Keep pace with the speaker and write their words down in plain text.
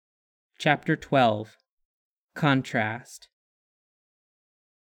Chapter 12. Contrast.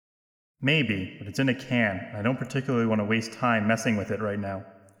 Maybe, but it's in a can. I don't particularly want to waste time messing with it right now.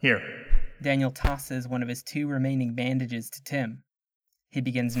 Here. Daniel tosses one of his two remaining bandages to Tim. He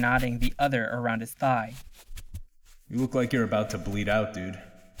begins knotting the other around his thigh. You look like you're about to bleed out, dude.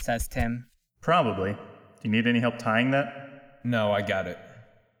 Says Tim. Probably. Do you need any help tying that? No, I got it.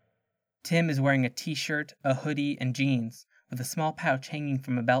 Tim is wearing a t-shirt, a hoodie, and jeans, with a small pouch hanging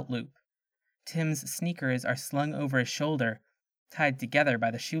from a belt loop. Tim's sneakers are slung over his shoulder, tied together by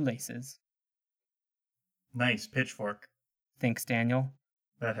the shoelaces. Nice pitchfork. Thinks Daniel.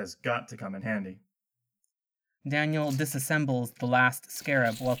 That has got to come in handy. Daniel disassembles the last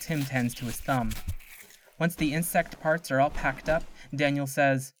scarab while Tim tends to his thumb. Once the insect parts are all packed up, Daniel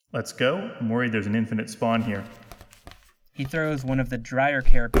says, Let's go. I'm worried there's an infinite spawn here. He throws one of the dryer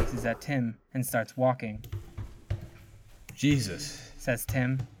carapaces at Tim and starts walking. Jesus, Says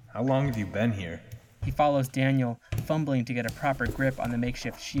Tim. how long have you been here? He follows Daniel, fumbling to get a proper grip on the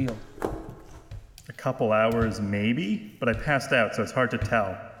makeshift shield. A couple hours, maybe? But I passed out, so it's hard to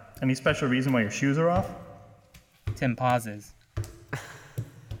tell. Any special reason why your shoes are off? Tim pauses.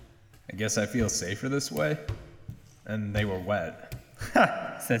 I guess I feel safer this way. And they were wet.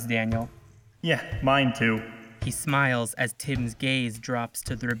 Says Daniel. Yeah, mine too. He smiles as Tim's gaze drops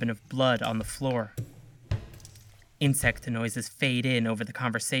to the ribbon of blood on the floor. Insect noises fade in over the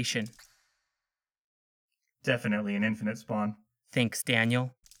conversation. Definitely an infinite spawn. Thinks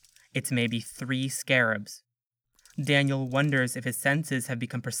Daniel. It's maybe 3 scarabs. Daniel wonders if his senses have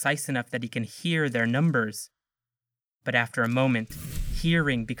become precise enough that he can hear their numbers. But after a moment,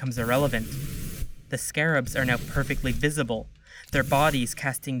 hearing becomes irrelevant. The scarabs are now perfectly visible, their bodies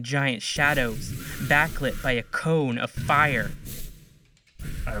casting giant shadows, backlit by a cone of fire.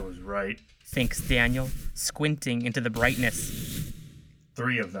 I was right. Thinks Daniel, squinting into the brightness.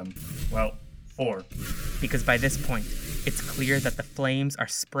 3 of them. Well, 4. Because by this point, it's clear that the flames are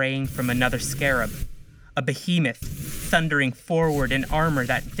spraying from another scarab, a behemoth thundering forward in armor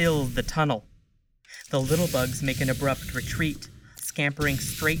that fills the tunnel. The little bugs make an abrupt retreat, scampering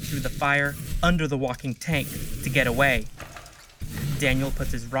straight through the fire under the walking tank to get away. Daniel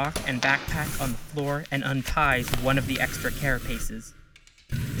puts his rock and backpack on the floor and unties one of the extra carapaces.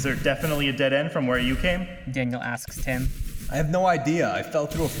 Is there definitely a dead end from where you came? Daniel asks Tim. I have no idea. I fell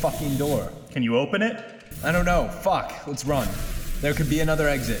through a fucking door. Can you open it? I don't know. Fuck. Let's run. There could be another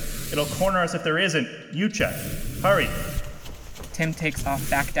exit. It'll corner us if there isn't. You check. Hurry. Tim takes off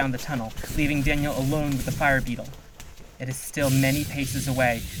back down the tunnel, leaving Daniel alone with the fire beetle. It is still many paces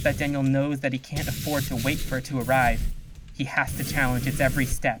away, but Daniel knows that he can't afford to wait for it to arrive. He has to challenge its every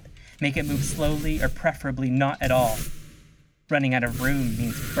step, make it move slowly or preferably not at all. Running out of room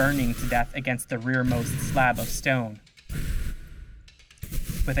means burning to death against the rearmost slab of stone.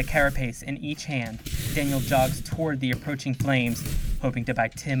 With a carapace in each hand, Daniel jogs toward the approaching flames, hoping to buy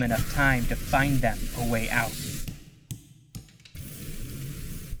Tim enough time to find them a way out.